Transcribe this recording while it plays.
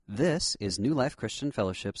This is New Life Christian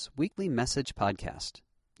Fellowship's weekly message podcast.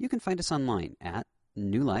 You can find us online at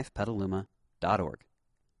newlifepetaluma.org.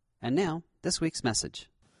 And now, this week's message.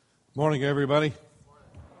 Morning, everybody.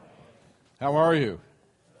 How are you?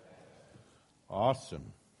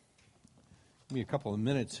 Awesome. Give me a couple of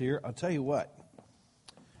minutes here. I'll tell you what.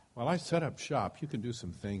 While I set up shop, you can do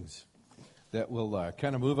some things that will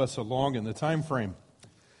kind of move us along in the time frame.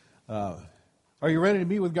 Are you ready to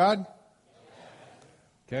meet with God?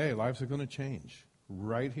 Okay, lives are going to change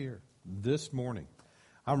right here, this morning.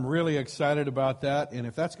 I'm really excited about that, and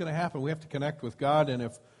if that's going to happen, we have to connect with God, and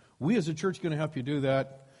if we as a church are going to help you do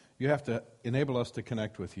that, you have to enable us to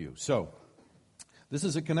connect with you. So, this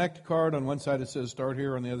is a Connect card. On one side it says Start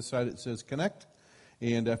Here, on the other side it says Connect.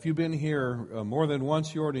 And if you've been here more than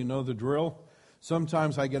once, you already know the drill.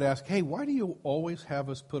 Sometimes I get asked, hey, why do you always have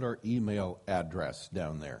us put our email address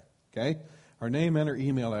down there? Okay? Our name and our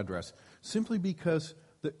email address. Simply because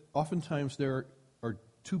oftentimes there are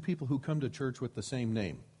two people who come to church with the same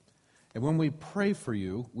name. And when we pray for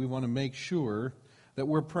you, we want to make sure that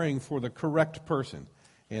we're praying for the correct person.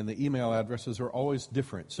 And the email addresses are always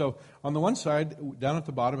different. So on the one side, down at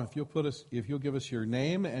the bottom, if you'll give us your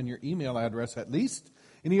name and your email address at least,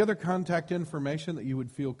 any other contact information that you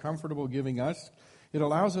would feel comfortable giving us, it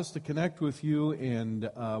allows us to connect with you, and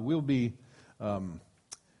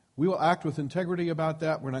we will act with integrity about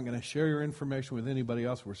that. We're not going to share your information with anybody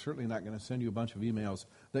else. We're certainly not going to send you a bunch of emails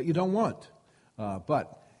that you don't want.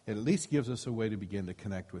 But it at least gives us a way to begin to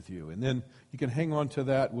connect with you. And then you can hang on to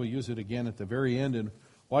that. We'll use it again at the very end. And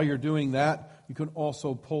while you're doing that, you can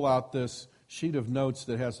also pull out this sheet of notes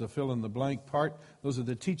that has the fill-in-the-blank part. Those are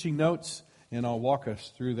the teaching notes, and I'll walk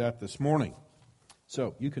us through that this morning.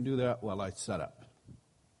 So you can do that while I set up.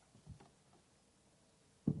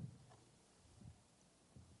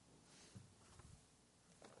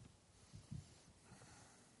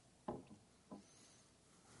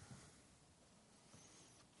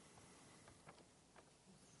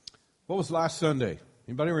 What was last Sunday?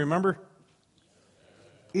 Anybody remember?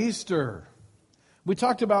 Easter. We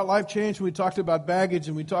talked about life change, we talked about baggage,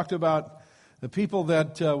 and we talked about the people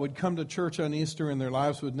that would come to church on Easter and their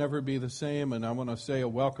lives would never be the same. And I want to say a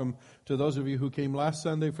welcome to those of you who came last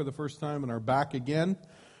Sunday for the first time and are back again.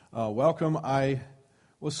 Welcome. I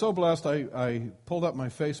was so blessed. I pulled up my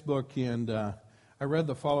Facebook and I read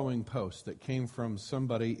the following post that came from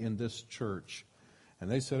somebody in this church.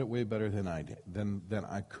 And they said it way better than I did, than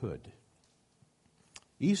I could.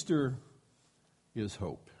 Easter is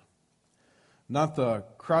hope. Not the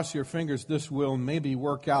cross your fingers, this will maybe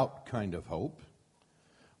work out kind of hope,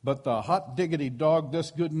 but the hot diggity dog,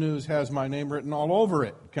 this good news has my name written all over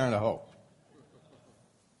it kind of hope.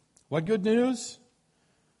 What good news?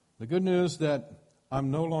 The good news that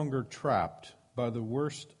I'm no longer trapped by the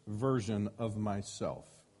worst version of myself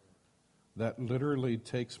that literally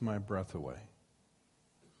takes my breath away.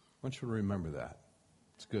 I want you to remember that.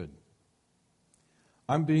 It's good.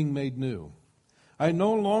 I'm being made new. I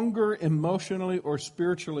no longer emotionally or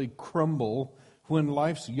spiritually crumble when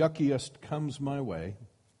life's yuckiest comes my way.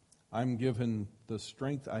 I'm given the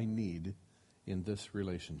strength I need in this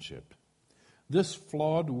relationship. This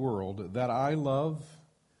flawed world that I love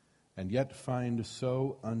and yet find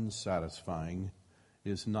so unsatisfying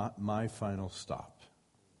is not my final stop.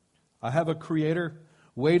 I have a Creator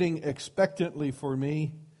waiting expectantly for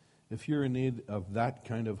me. If you're in need of that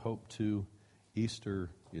kind of hope too, Easter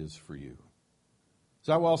is for you. Is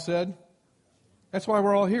that well said? That's why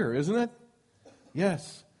we're all here, isn't it?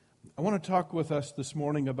 Yes. I want to talk with us this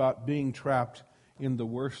morning about being trapped in the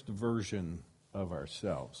worst version of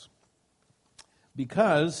ourselves.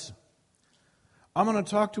 Because I'm going to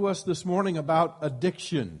talk to us this morning about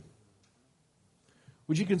addiction.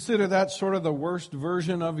 Would you consider that sort of the worst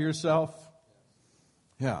version of yourself?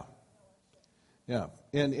 Yeah. Yeah.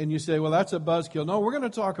 And you say, well, that's a buzzkill. No, we're going to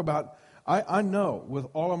talk about, I know with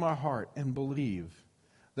all of my heart and believe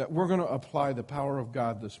that we're going to apply the power of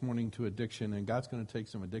God this morning to addiction, and God's going to take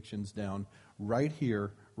some addictions down right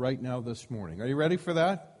here, right now this morning. Are you ready for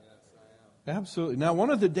that? Yes, I am. Absolutely. Now, one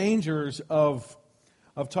of the dangers of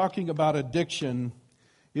talking about addiction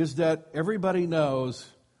is that everybody knows,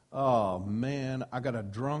 oh man, I got a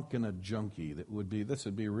drunk and a junkie this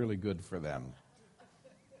would be really good for them.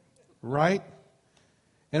 Right?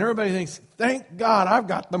 And everybody thinks, thank God I've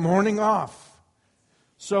got the morning off.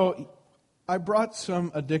 So I brought some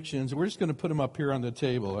addictions. We're just going to put them up here on the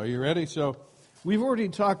table. Are you ready? So we've already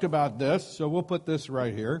talked about this, so we'll put this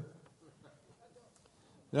right here.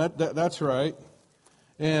 That's right.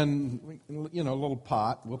 And, a little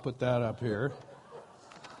pot. We'll put that up here.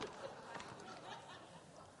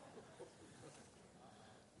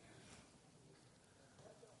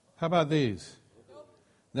 How about these?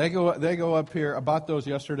 They go up here. I bought those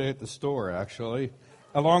yesterday at the store, actually,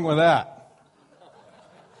 along with that.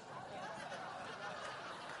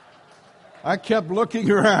 I kept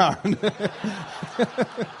looking around,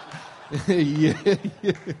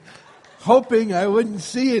 hoping I wouldn't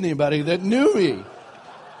see anybody that knew me.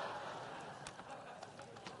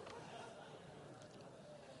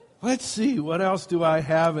 Let's see, what else do I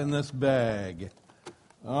have in this bag?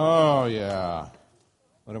 Oh, yeah.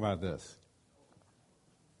 What about this?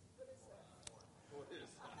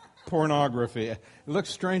 Pornography. It looks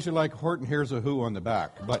strangely like Horton Hears a Who on the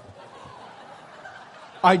back, but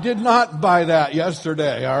I did not buy that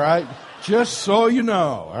yesterday, all right? Just so you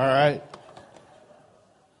know, all right?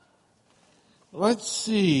 Let's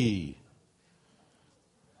see.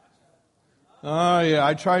 Oh, yeah,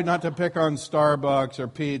 I tried not to pick on Starbucks or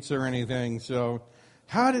Pete's or anything, so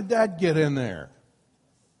how did that get in there?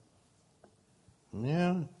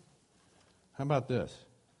 Yeah. How about this?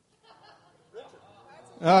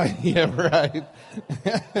 Oh, yeah, right.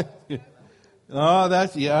 Oh,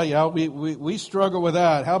 that's, yeah, we struggle with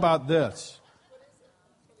that. How about this?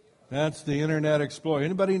 That's the Internet Explorer.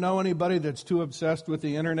 Anybody know anybody that's too obsessed with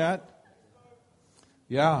the Internet?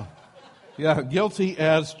 Yeah, guilty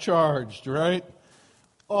as charged, right?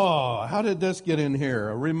 Oh, how did this get in here?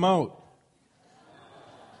 A remote.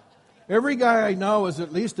 Every guy I know is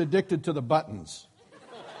at least addicted to the buttons,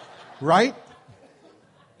 right?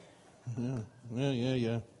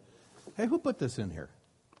 Yeah. Hey, who put this in here?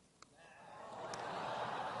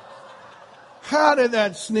 How did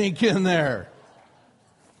that sneak in there?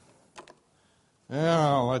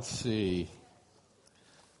 Oh, let's see.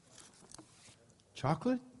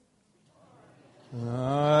 Chocolate?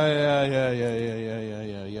 Oh, yeah.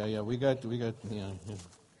 We got, yeah.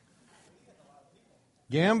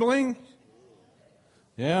 Gambling?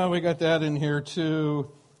 Yeah, we got that in here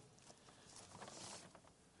too.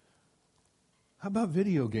 How about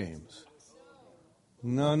video games?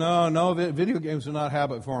 No. Video games are not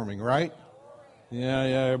habit forming, right?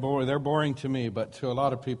 Yeah, boy, they're boring to me, but to a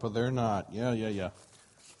lot of people, they're not. Yeah.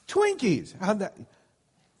 Twinkies! How'd that...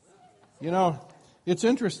 You know, it's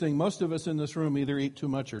interesting. Most of us in this room either eat too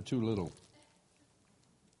much or too little.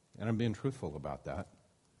 And I'm being truthful about that.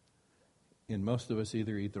 And most of us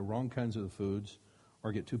either eat the wrong kinds of foods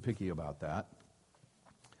or get too picky about that.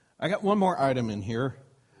 I got one more item in here,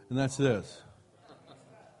 and that's this.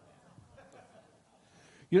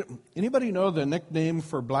 Anybody know the nickname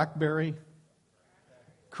for BlackBerry?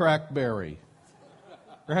 Crackberry.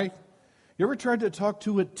 Right? You ever tried to talk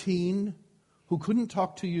to a teen who couldn't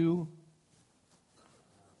talk to you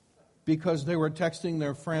because they were texting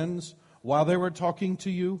their friends while they were talking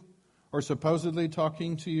to you or supposedly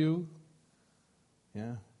talking to you?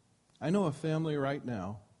 Yeah. I know a family right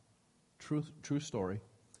now, true story.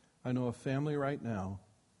 I know a family right now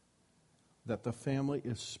that the family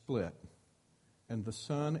is split, and the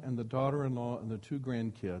son and the daughter-in-law and the two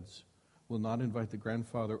grandkids will not invite the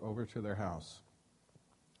grandfather over to their house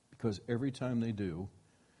because every time they do,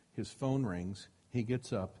 his phone rings, he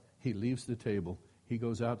gets up, he leaves the table, he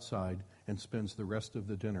goes outside and spends the rest of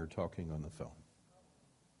the dinner talking on the phone.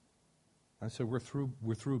 I said, we're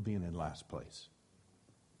through being in last place.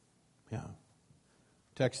 Yeah.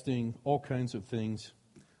 Texting, all kinds of things.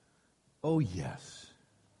 Oh, yes.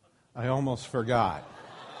 I almost forgot.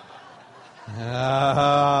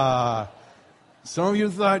 Some of you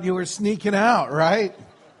thought you were sneaking out, right?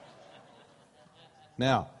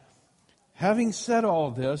 Now, having said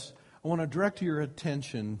all this, I want to direct your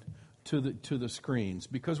attention to the screens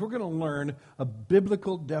because we're going to learn a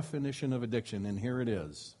biblical definition of addiction, and here it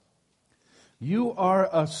is. You are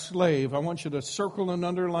a slave. I want you to circle and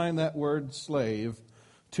underline that word slave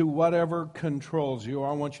to whatever controls you.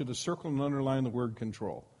 I want you to circle and underline the word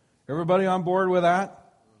control. Everybody on board with that?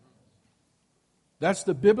 That's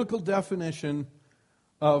the biblical definition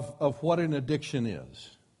of what an addiction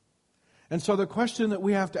is. And so the question that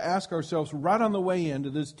we have to ask ourselves right on the way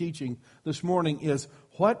into this teaching this morning is,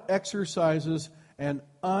 what exercises an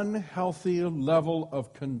unhealthy level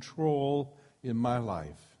of control in my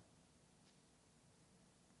life?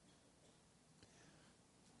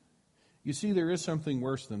 You see, there is something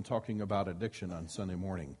worse than talking about addiction on Sunday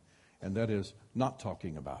morning, and that is not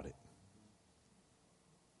talking about it.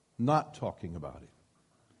 Not talking about it.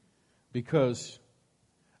 Because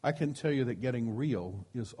I can tell you that getting real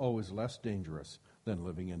is always less dangerous than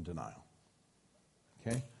living in denial.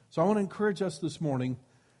 Okay? So I want to encourage us this morning,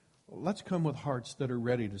 let's come with hearts that are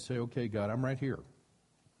ready to say, okay, God, I'm right here.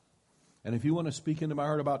 And if you want to speak into my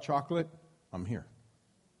heart about chocolate, I'm here.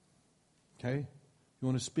 Okay? You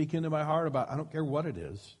want to speak into my heart about, I don't care what it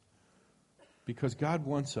is. Because God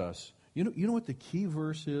wants us. You know what the key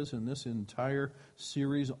verse is in this entire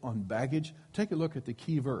series on baggage? Take a look at the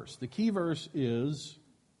key verse. The key verse is,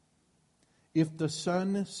 if the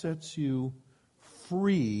Son sets you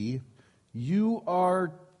free, you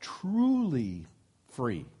are truly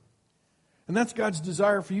free. And that's God's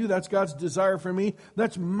desire for you. That's God's desire for me.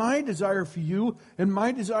 That's my desire for you. And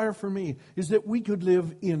my desire for me is that we could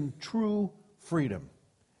live in true freedom.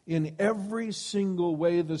 In every single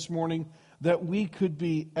way this morning, that we could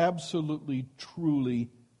be absolutely, truly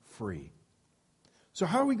free. So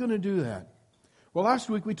how are we going to do that? Well, last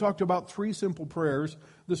week we talked about 3 simple prayers.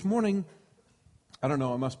 This morning, I don't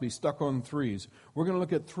know, I must be stuck on 3s. We're going to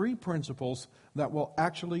look at 3 principles that will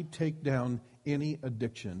actually take down any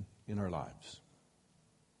addiction in our lives.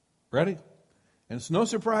 Ready? And it's no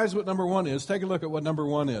surprise what number 1 is. Take a look at what number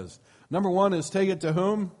 1 is. Number 1 is take it to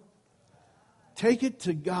whom? Take it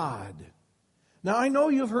to God. Now, I know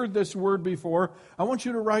you've heard this word before. I want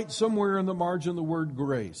you to write somewhere in the margin the word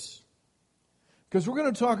grace. Because we're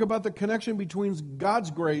going to talk about the connection between God's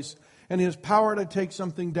grace and His power to take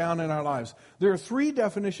something down in our lives. There are 3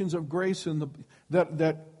 definitions of grace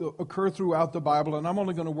that occur throughout the Bible, and I'm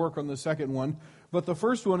only going to work on the second one. But the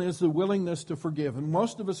first one is the willingness to forgive. And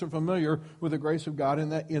most of us are familiar with the grace of God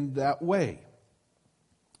in that way.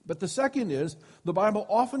 But the second is, the Bible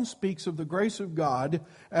often speaks of the grace of God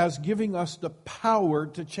as giving us the power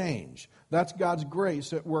to change. That's God's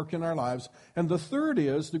grace at work in our lives. And the third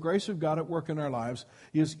is, the grace of God at work in our lives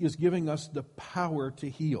is giving us the power to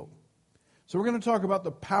heal. So we're going to talk about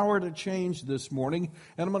the power to change this morning,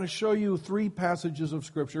 and I'm going to show you 3 passages of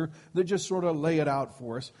Scripture that just sort of lay it out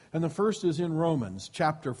for us. And the first is in Romans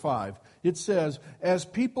chapter 5. It says, as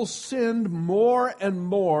people sinned more and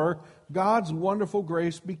more, God's wonderful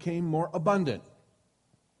grace became more abundant.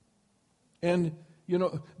 And,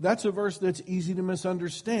 that's a verse that's easy to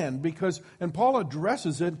misunderstand and Paul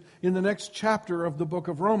addresses it in the next chapter of the book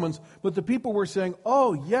of Romans, but the people were saying,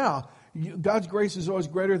 oh yeah, God's grace is always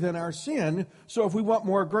greater than our sin, so if we want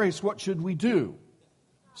more grace, what should we do?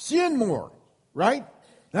 Sin more, right?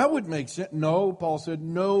 That would make sense. No, Paul said,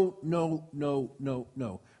 no.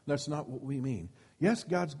 That's not what we mean. Yes,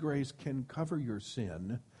 God's grace can cover your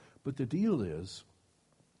sin, but the deal is,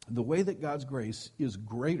 the way that God's grace is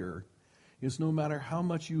greater is no matter how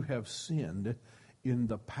much you have sinned in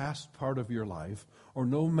the past part of your life, or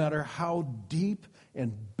no matter how deep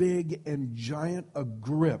and big and giant a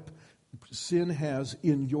grip sin has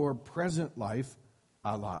in your present life,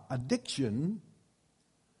 a la addiction,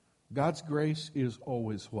 God's grace is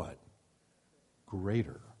always what?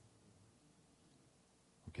 Greater.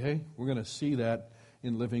 Okay? We're going to see that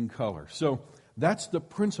in living color. So that's the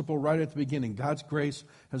principle right at the beginning. God's grace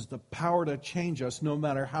has the power to change us no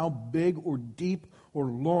matter how big or deep or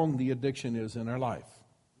long the addiction is in our life.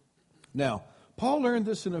 Now, Paul learned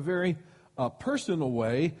this in a very personal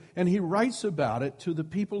way, and he writes about it to the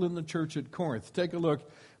people in the church at Corinth. Take a look.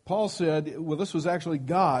 Paul said, well, this was actually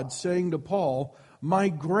God saying to Paul, my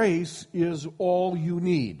grace is all you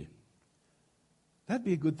need. That'd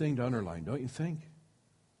be a good thing to underline, don't you think?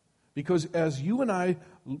 Because as you and I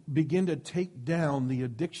begin to take down the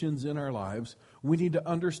addictions in our lives, we need to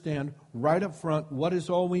understand right up front, what is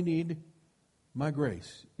all we need? My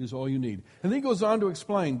grace is all you need. And then he goes on to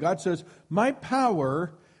explain. God says, my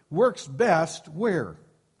power works best where?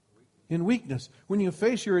 In weakness. When you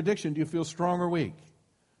face your addiction, do you feel strong or weak?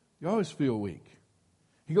 You always feel weak.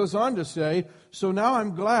 He goes on to say, so now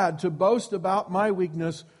I'm glad to boast about my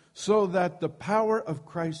weakness so that the power of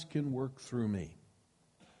Christ can work through me.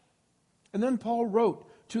 And then Paul wrote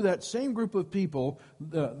to that same group of people,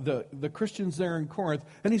 the Christians there in Corinth,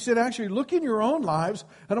 and he said, actually, look in your own lives,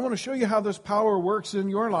 and I want to show you how this power works in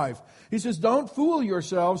your life. He says, don't fool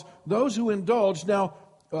yourselves, those who indulge. Now,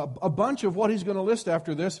 a bunch of what he's going to list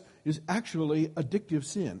after this is actually addictive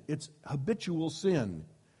sin. It's habitual sin.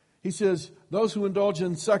 He says, those who indulge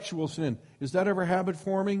in sexual sin. Is that ever habit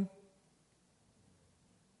forming?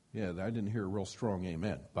 Yeah, I didn't hear a real strong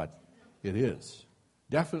amen, but it is.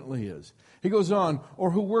 Definitely is. He goes on,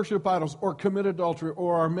 or who worship idols, or commit adultery,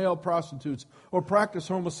 or are male prostitutes, or practice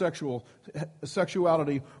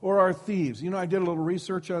homosexuality, or are thieves. I did a little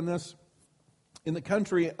research on this. In the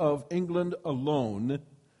country of England alone,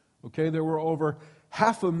 there were over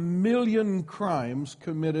 500,000 crimes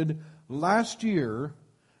committed last year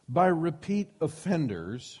by repeat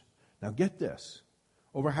offenders. Now get this,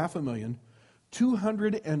 over 500,000,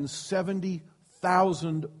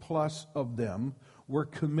 270,000 plus of them were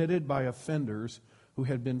committed by offenders who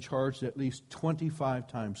had been charged at least 25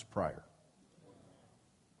 times prior.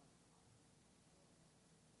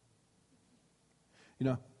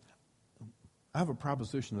 I have a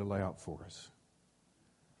proposition to lay out for us.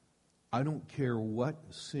 I don't care what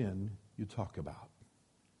sin you talk about.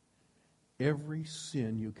 Every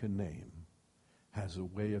sin you can name has a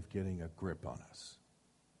way of getting a grip on us.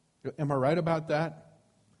 Am I right about that?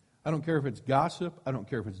 I don't care if it's gossip. I don't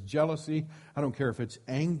care if it's jealousy. I don't care if it's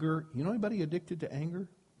anger. You know anybody addicted to anger?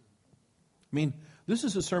 I mean, this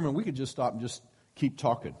is a sermon we could just stop and just keep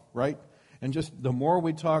talking, right? And just the more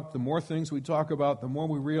we talk, the more things we talk about, the more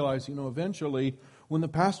we realize, eventually when the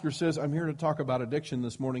pastor says, I'm here to talk about addiction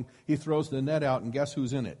this morning, he throws the net out and guess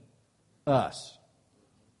who's in it? Us.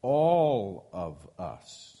 All of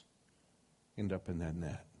us end up in that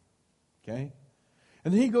net. Okay?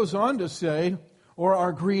 And then he goes on to say, or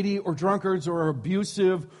are greedy, or drunkards, or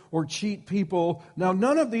abusive, or cheat people. Now,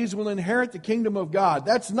 none of these will inherit the kingdom of God.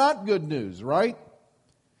 That's not good news, right?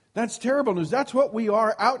 That's terrible news. That's what we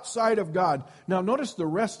are outside of God. Now, notice the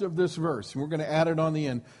rest of this verse. We're going to add it on the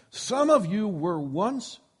end. Some of you were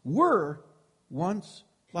once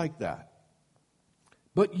like that.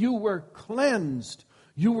 But you were cleansed.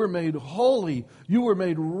 You were made holy. You were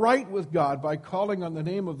made right with God by calling on the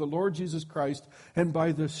name of the Lord Jesus Christ and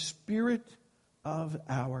by the Spirit of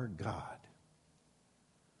our God.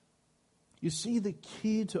 You see, the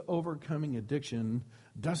key to overcoming addiction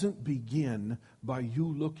doesn't begin by you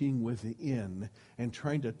looking within and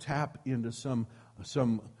trying to tap into some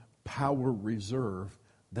power reserve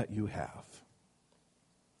that you have.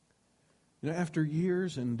 After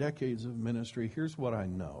years and decades of ministry, here's what I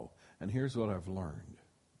know, and here's what I've learned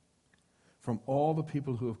from all the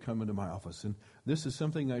people who have come into my office. And this is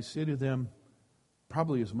something I say to them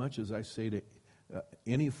probably as much as I say to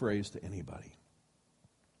any phrase to anybody.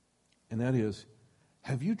 And that is,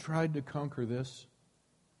 have you tried to conquer this?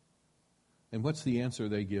 And what's the answer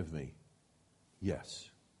they give me? Yes.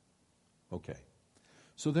 Okay.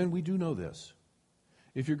 So then we do know this.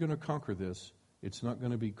 If you're going to conquer this, it's not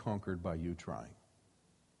going to be conquered by you trying.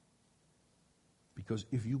 Because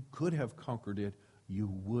if you could have conquered it, you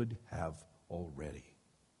would have already.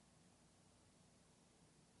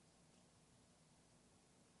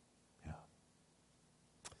 Yeah.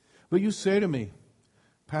 But you say to me,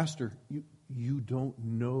 Pastor, you don't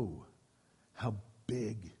know how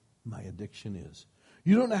big my addiction is.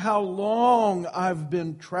 You don't know how long I've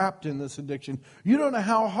been trapped in this addiction. You don't know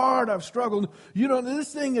how hard I've struggled. You don't know,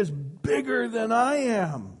 this thing is bigger than I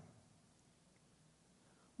am.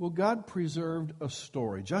 Well, God preserved a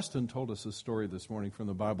story. Justin told us a story this morning from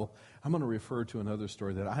the Bible. I'm going to refer to another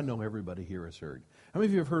story that I know everybody here has heard. How many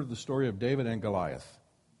of you have heard the story of David and Goliath?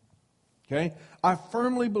 Okay? I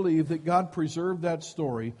firmly believe that God preserved that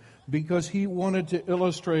story because He wanted to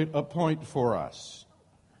illustrate a point for us.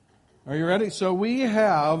 Are you ready? So we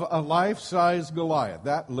have a life-size Goliath.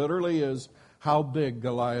 That literally is how big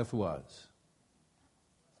Goliath was.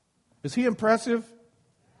 Is he impressive?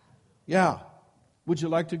 Yeah. Would you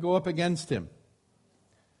like to go up against him?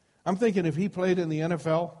 I'm thinking if he played in the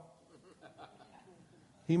NFL,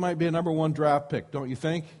 he might be a number 1 draft pick, don't you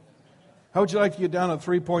think? How would you like to get down a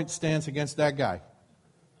 3-point stance against that guy?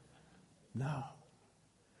 No.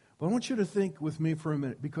 But I want you to think with me for a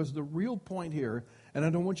minute, because the real point here, and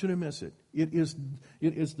I don't want you to miss it, it is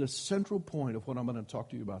the central point of what I'm going to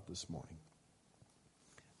talk to you about this morning.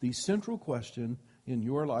 The central question in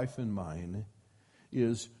your life and mine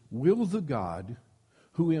is, will the God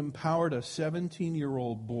who empowered a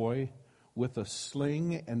 17-year-old boy with a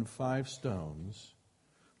sling and 5 stones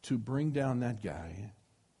to bring down that guy,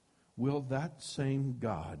 will that same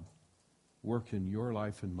God work in your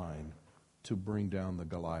life and mine to bring down the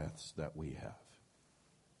Goliaths that we have?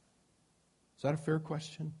 Is that a fair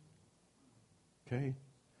question? Okay.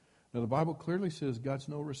 Now the Bible clearly says God's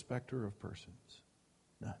no respecter of persons.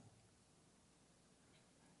 None.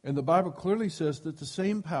 And the Bible clearly says that the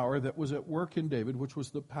same power that was at work in David, which was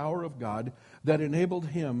the power of God that enabled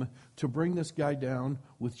him to bring this guy down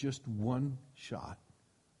with just one shot,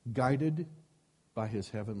 guided by his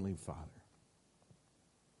heavenly Father,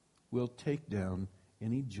 will take down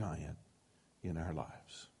any giant in our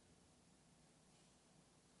lives.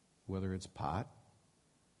 Whether it's pot,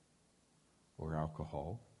 or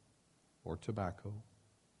alcohol, or tobacco,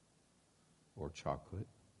 or chocolate,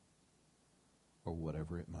 or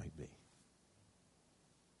whatever it might be.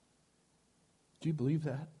 Do you believe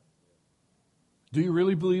that? Do you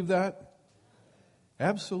really believe that?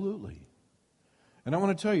 Absolutely. And I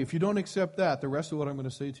want to tell you, if you don't accept that, the rest of what I'm going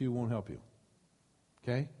to say to you won't help you.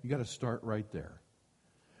 Okay? You got to start right there.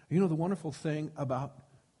 You know, the wonderful thing about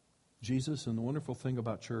Jesus and the wonderful thing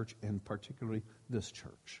about church, and particularly this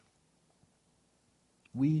church,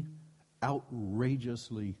 we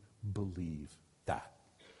outrageously believe that.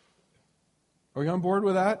 Are you on board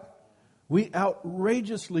with that? We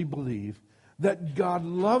outrageously believe that God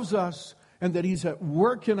loves us and that He's at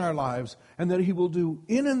work in our lives and that He will do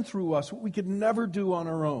in and through us what we could never do on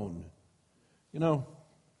our own. You know,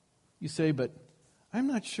 you say, but I'm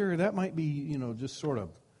not sure. That might be, just sort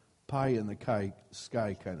of pie in the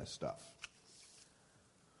sky kind of stuff.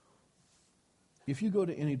 If you go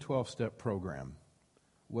to any 12-step program,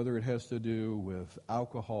 whether it has to do with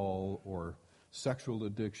alcohol or sexual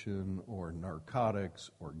addiction or narcotics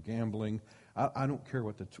or gambling, I don't care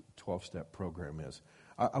what the 12-step program is.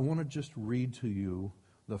 I want to just read to you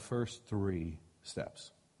the first 3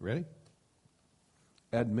 steps. Ready?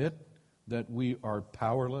 Admit that we are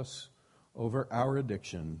powerless over our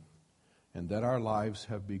addiction and that our lives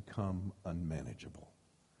have become unmanageable.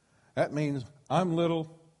 That means I'm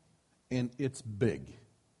little and it's big.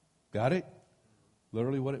 Got it?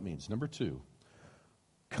 Literally what it means. Number 2,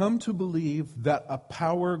 come to believe that a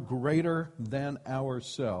power greater than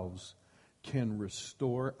ourselves can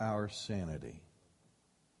restore our sanity.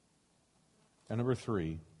 And number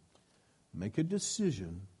 3, make a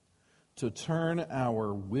decision to turn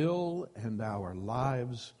our will and our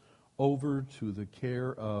lives over to the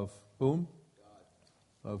care of whom?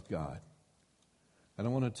 God. Of God. And I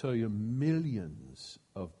want to tell you, millions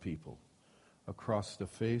of people across the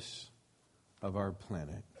face of our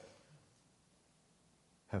planet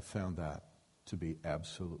have found that to be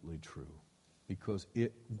absolutely true because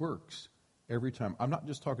it works every time. I'm not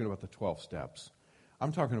just talking about the 12 steps.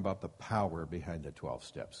 I'm talking about the power behind the 12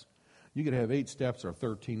 steps. You could have 8 steps or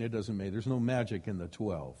 13. It doesn't matter. There's no magic in the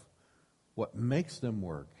 12. What makes them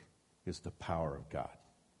work is the power of God.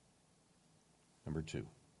 Number 2.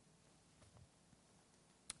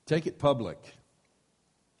 Take it public.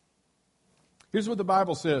 Here's what the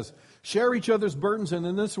Bible says. Share each other's burdens and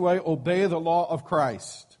in this way obey the law of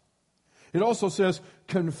Christ. It also says,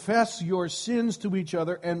 confess your sins to each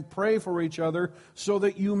other and pray for each other so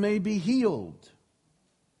that you may be healed.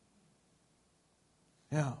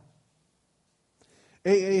 Yeah.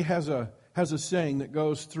 AA has a saying that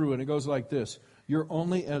goes through, and it goes like this. You're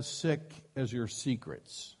only as sick as your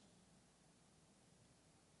secrets.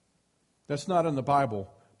 That's not in the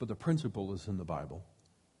Bible, but the principle is in the Bible.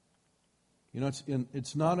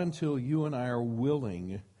 It's not until you and I are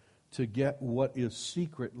willing to get what is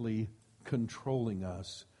secretly controlling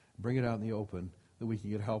us, bring it out in the open, that we can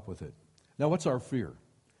get help with it. Now, what's our fear?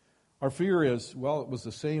 Our fear is, it was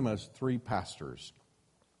the same as 3 pastors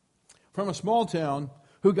from a small town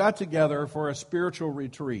who got together for a spiritual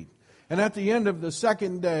retreat. And at the end of the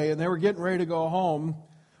second day, and they were getting ready to go home,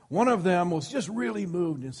 one of them was just really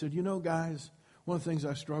moved and said, guys, one of the things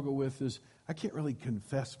I struggle with is I can't really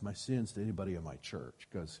confess my sins to anybody in my church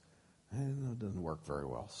because it doesn't work very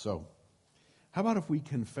well. So how about if we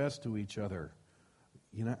confess to each other,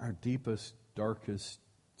 our deepest, darkest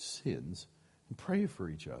sins and pray for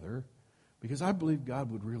each other because I believe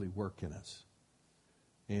God would really work in us.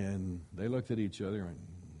 And they looked at each other and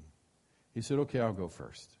he said, okay, I'll go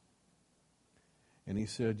first. And he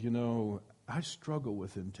said, I struggle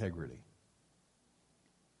with integrity.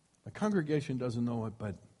 My congregation doesn't know it,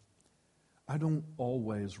 but I don't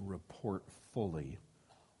always report fully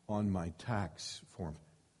on my tax form.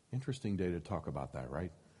 Interesting day to talk about that,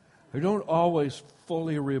 right? I don't always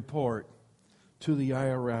fully report to the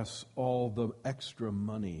IRS all the extra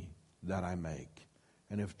money that I make.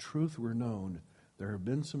 And if truth were known, there have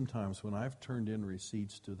been some times when I've turned in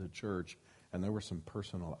receipts to the church and there were some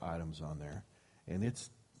personal items on there. And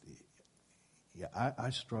I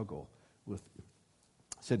struggle with,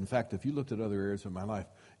 said, in fact, if you looked at other areas of my life,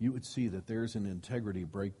 you would see that there's an integrity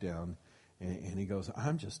breakdown. And he goes,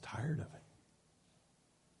 I'm just tired of it.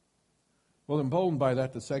 Well, emboldened by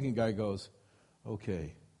that, the second guy goes,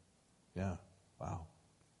 okay, yeah, wow.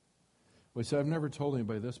 Well, he said, I've never told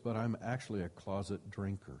anybody this, but I'm actually a closet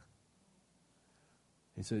drinker.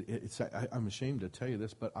 He said, I'm ashamed to tell you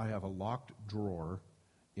this, but I have a locked drawer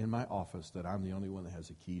in my office that I'm the only one that has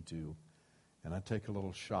a key to, and I take a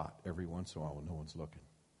little shot every once in a while when no one's looking.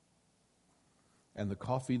 And the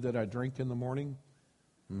coffee that I drink in the morning,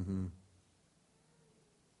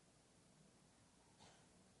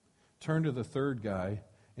 Turned to the third guy,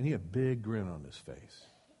 and he had a big grin on his face.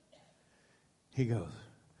 He goes,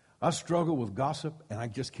 I struggle with gossip, and I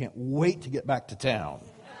just can't wait to get back to town.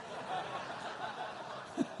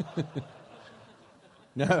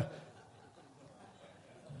 Now,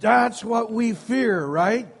 that's what we fear,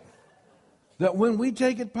 right? That when we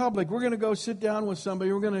take it public, we're going to go sit down with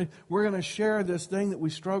somebody, we're going to share this thing that we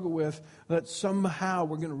struggle with, that somehow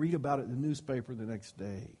we're going to read about it in the newspaper the next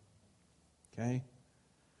day. Okay?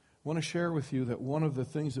 I want to share with you that one of the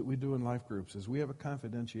things that we do in life groups is we have a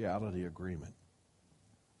confidentiality agreement.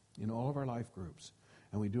 in all of our life groups.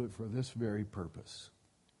 And we do it for this very purpose.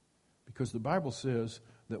 Because the Bible says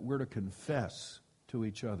that we're to confess to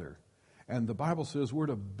each other. And the Bible says we're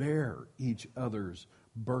to bear each other's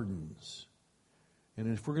burdens. And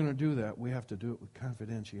if we're going to do that, we have to do it with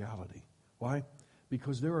confidentiality. Why?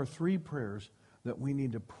 Because there are 3 prayers that we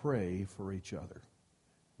need to pray for each other.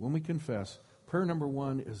 When we confess, prayer number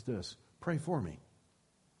 1 is this: pray for me.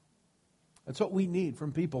 That's what we need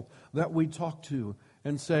from people that we talk to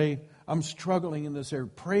and say, I'm struggling in this area.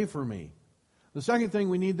 Pray for me. The second thing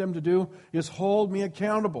we need them to do is hold me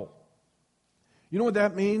accountable. You know what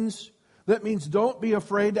that means? That means don't be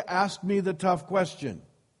afraid to ask me the tough question.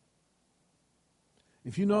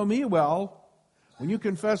 If you know me well, when you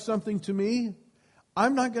confess something to me,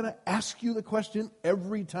 I'm not going to ask you the question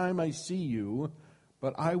every time I see you,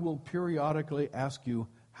 but I will periodically ask you,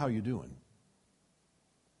 how you doing?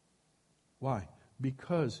 Why?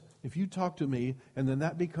 Because if you talk to me and then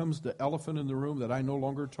that becomes the elephant in the room that I no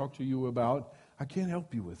longer talk to you about, I can't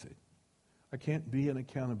help you with it. I can't be an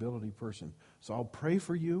accountability person. So I'll pray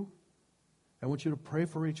for you. I want you to pray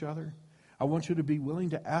for each other. I want you to be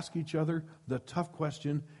willing to ask each other the tough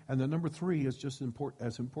question. And the number 3 is just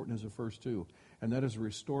as important as the first 2. And that is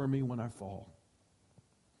restore me when I fall.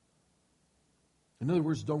 In other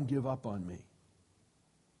words, don't give up on me.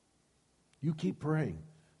 You keep praying.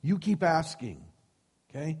 You keep asking.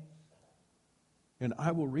 Okay? And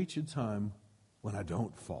I will reach a time when I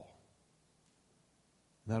don't fall.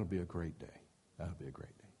 That'll be a great day. That'll be a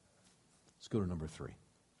great day. Let's go to number 3.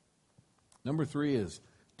 Number 3 is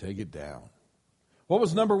take it down. What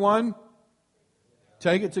was number 1?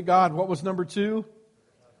 Take it to God. What was number 2?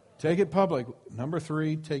 Take it public. Number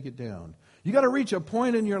 3, take it down. You got to reach a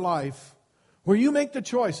point in your life where you make the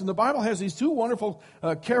choice. And the Bible has these 2 wonderful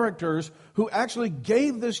characters who actually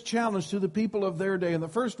gave this challenge to the people of their day. And the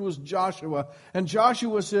first was Joshua. And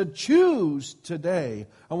Joshua said, choose today.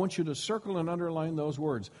 I want you to circle and underline those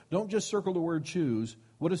words. Don't just circle the word choose.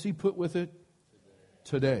 What does he put with it?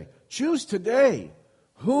 Today. Choose today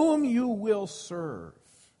whom you will serve.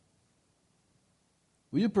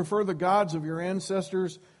 Will you prefer the gods of your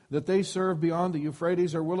ancestors that they served beyond the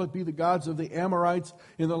Euphrates, or will it be the gods of the Amorites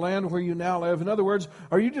in the land where you now live? In other words,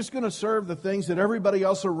 are you just going to serve the things that everybody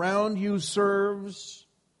else around you serves?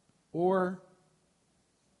 Or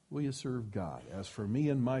will you serve God? As for me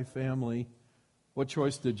and my family, what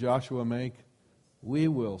choice did Joshua make? We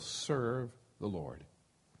will serve the Lord.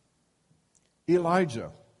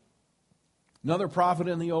 Elijah, another prophet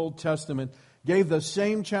in the Old Testament, gave the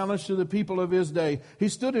same challenge to the people of his day. He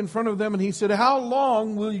stood in front of them and he said, how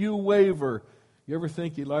long will you waver? You ever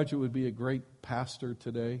think Elijah would be a great pastor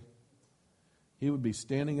today? He would be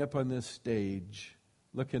standing up on this stage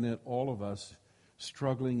looking at all of us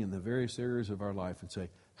struggling in the various areas of our life and say,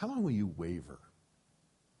 how long will you waver?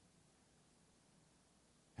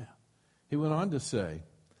 Yeah. He went on to say,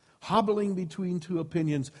 hobbling between 2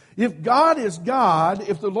 opinions, if God is God,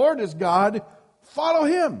 if the Lord is God, follow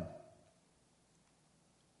him.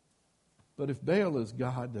 But if Baal is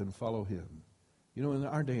God, then follow him. You know, in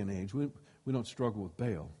our day and age, we don't struggle with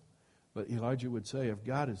Baal. But Elijah would say, if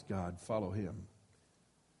God is God, follow him.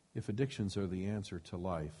 If addictions are the answer to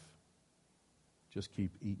life, just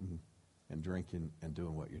keep eating and drinking and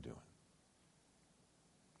doing what you're doing.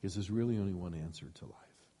 Because there's really only one answer to life.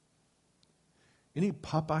 Any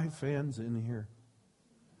Popeye fans in here?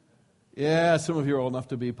 Yeah, some of you are old enough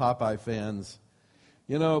to be Popeye fans.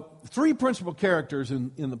 You know, 3 principal characters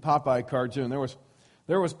in the Popeye cartoon. There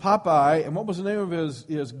was Popeye, and what was the name of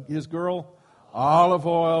his girl? Olive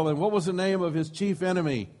Oyl. And what was the name of his chief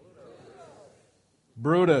enemy?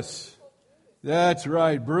 Brutus. That's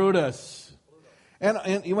right, Brutus. And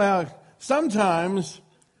well, sometimes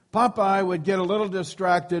Popeye would get a little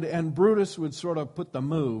distracted, and Brutus would sort of put the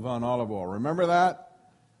move on Olive Oyl. Remember that?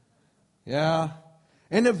 Yeah.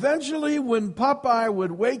 And eventually, when Popeye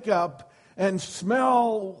would wake up and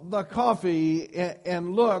smell the coffee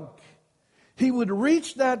and look, he would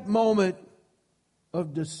reach that moment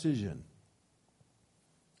of decision.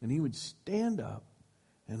 And he would stand up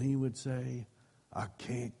and he would say, I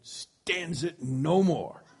can't stand it no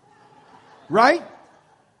more. Right?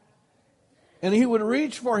 And he would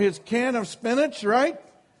reach for his can of spinach, right?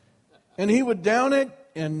 And he would down it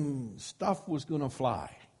and stuff was going to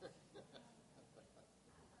fly.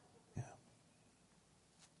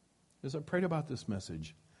 As I prayed about this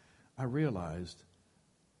message, I realized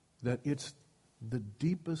that it's the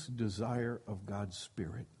deepest desire of God's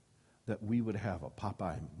Spirit that we would have a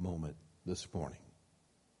Popeye moment this morning.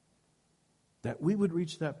 That we would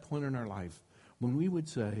reach that point in our life when we would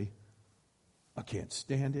say, I can't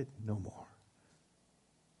stand it no more.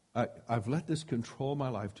 I've let this control my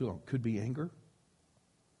life too long. Could be anger.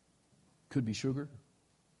 Could be sugar.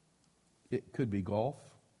 It could be golf,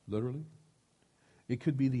 literally. It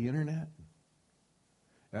could be the internet.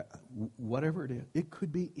 Whatever it is. It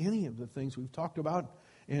could be any of the things we've talked about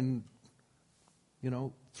and,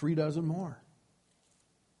 3 dozen more.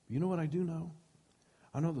 You know what I do know?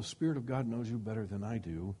 I know the Spirit of God knows you better than I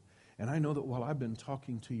do. And I know that while I've been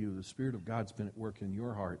talking to you, the Spirit of God's been at work in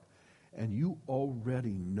your heart. And you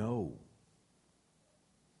already know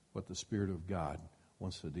what the Spirit of God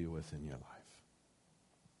wants to deal with in your life.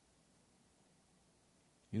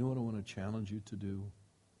 You know what I want to challenge you to do?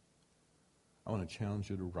 I want to challenge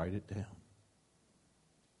you to write it down.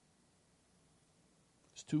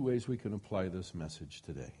 There's 2 ways we can apply this message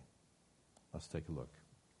today. Let's take a look.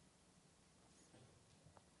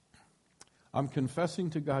 I'm confessing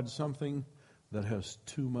to God something that has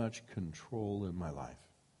too much control in my life.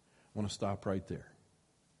 I want to stop right there.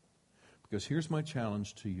 Because here's my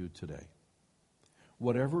challenge to you today.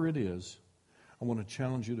 Whatever it is, I want to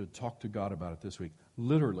challenge you to talk to God about it this week.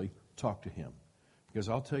 Literally, talk to Him. Because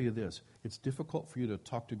I'll tell you this, it's difficult for you to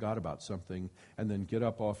talk to God about something and then get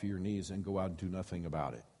up off of your knees and go out and do nothing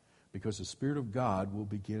about it. Because the Spirit of God will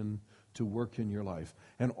begin to work in your life.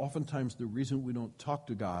 And oftentimes the reason we don't talk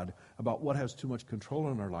to God about what has too much control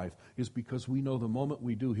in our life is because we know the moment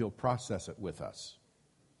we do, He'll process it with us.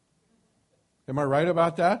 Am I right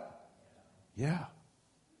about that? Yeah.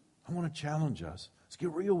 I want to challenge us. Let's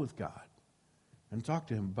get real with God and talk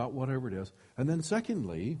to Him about whatever it is. And then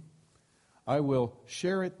secondly, I will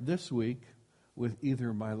share it this week with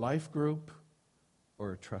either my life group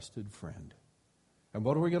or a trusted friend. And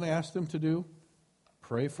what are we going to ask them to do?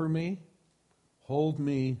 Pray for me, hold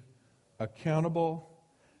me accountable,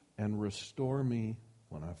 and restore me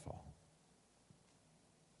when I fall.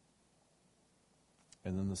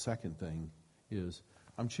 And then the second thing is,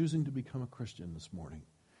 I'm choosing to become a Christian this morning.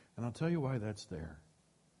 And I'll tell you why that's there.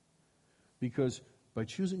 Because by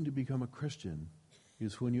choosing to become a Christian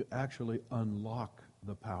is when you actually unlock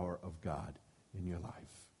the power of God in your life.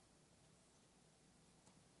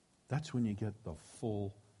 That's when you get the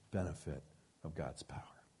full benefit of God's power.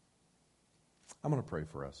 I'm going to pray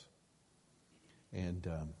for us. And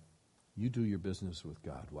you do your business with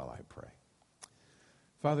God while I pray.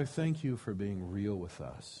 Father, thank you for being real with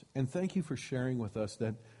us. And thank you for sharing with us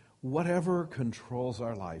that whatever controls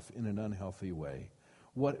our life in an unhealthy way,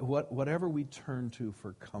 whatever we turn to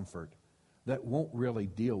for comfort, that won't really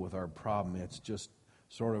deal with our problem. It's just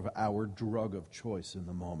sort of our drug of choice in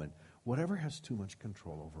the moment. Whatever has too much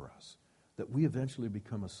control over us, that we eventually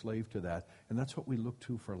become a slave to that. And that's what we look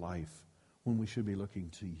to for life when we should be looking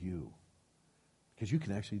to you. Because you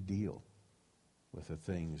can actually deal with the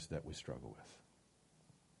things that we struggle with.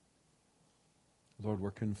 Lord, we're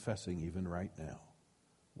confessing even right now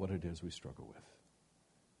what it is we struggle with.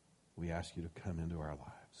 We ask you to come into our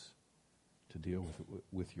lives to deal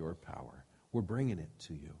with your power. We're bringing it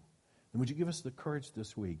to you. And would you give us the courage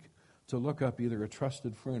this week to look up either a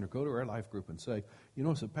trusted friend or go to our life group and say,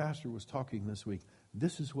 as the pastor was talking this week,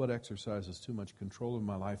 this is what exercises too much control in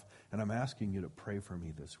my life, and I'm asking you to pray for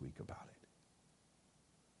me this week about it.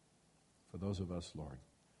 For those of us, Lord,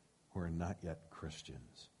 who are not yet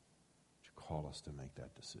Christians, would you call us to make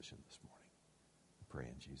that decision this morning? We pray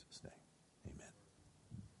in Jesus' name. Amen.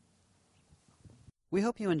 We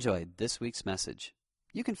hope you enjoyed this week's message.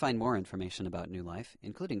 You can find more information about New Life,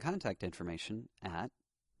 including contact information, at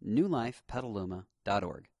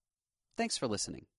newlifepetaluma.org. Thanks for listening.